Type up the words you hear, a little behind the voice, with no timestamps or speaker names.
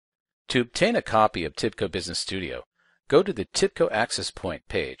To obtain a copy of TIBCO Business Studio, go to the TIBCO Access Point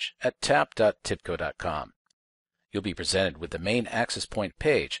page at tap.tibco.com. You'll be presented with the main Access Point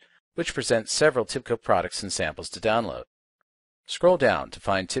page, which presents several TIBCO products and samples to download. Scroll down to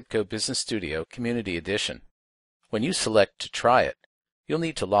find TIBCO Business Studio Community Edition. When you select to try it, you'll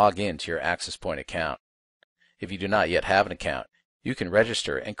need to log in to your Access Point account. If you do not yet have an account, you can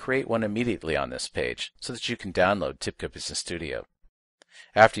register and create one immediately on this page so that you can download TIBCO Business Studio.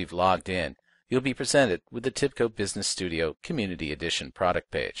 After you've logged in, you'll be presented with the TIBCO Business Studio Community Edition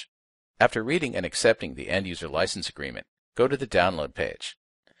product page. After reading and accepting the end-user license agreement, go to the download page.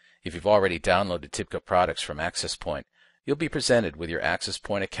 If you've already downloaded TIBCO products from Access Point, you'll be presented with your Access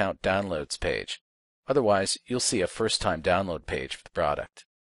Point account downloads page. Otherwise, you'll see a first-time download page for the product.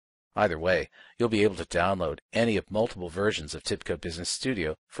 Either way, you'll be able to download any of multiple versions of TIBCO Business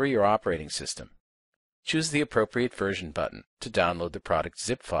Studio for your operating system. Choose the appropriate version button to download the product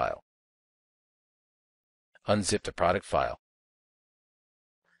zip file. Unzip the product file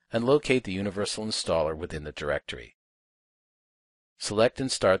and locate the universal installer within the directory. Select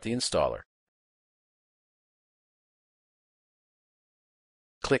and start the installer.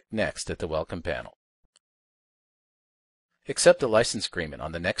 Click Next at the Welcome panel. Accept the license agreement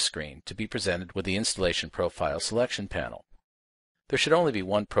on the next screen to be presented with the Installation Profile Selection panel. There should only be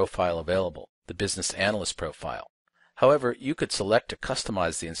one profile available, the Business Analyst profile. However, you could select to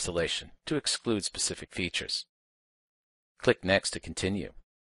customize the installation to exclude specific features. Click Next to continue.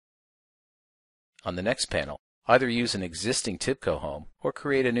 On the next panel, either use an existing TIBCO home or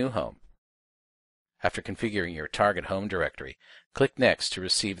create a new home. After configuring your target home directory, click Next to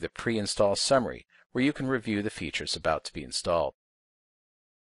receive the pre-install summary where you can review the features about to be installed.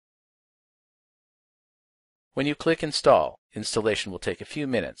 When you click Install, installation will take a few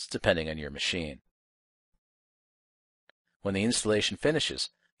minutes depending on your machine. When the installation finishes,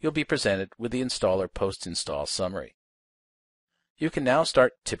 you'll be presented with the installer post-install summary. You can now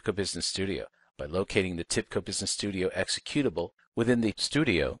start TIBCO Business Studio by locating the TIBCO Business Studio executable within the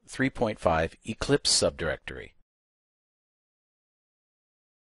Studio 3.5 Eclipse subdirectory.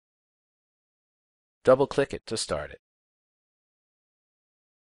 Double-click it to start it.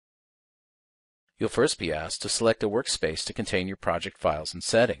 You'll first be asked to select a workspace to contain your project files and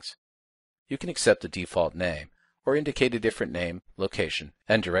settings. You can accept the default name or indicate a different name, location,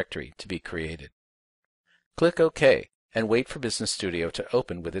 and directory to be created. Click OK and wait for Business Studio to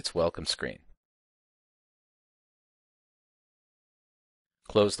open with its welcome screen.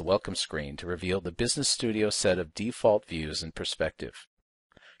 Close the welcome screen to reveal the Business Studio set of default views and perspective.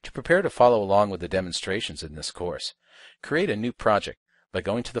 To prepare to follow along with the demonstrations in this course, create a new project by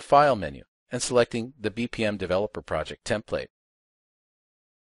going to the File menu and selecting the BPM Developer Project template.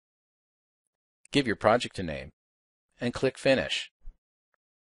 Give your project a name and click Finish.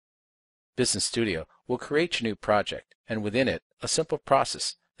 Business Studio will create your new project and within it a simple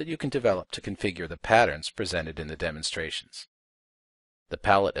process that you can develop to configure the patterns presented in the demonstrations. The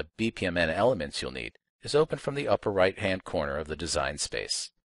palette of BPMN elements you'll need is open from the upper right-hand corner of the design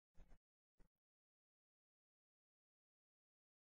space.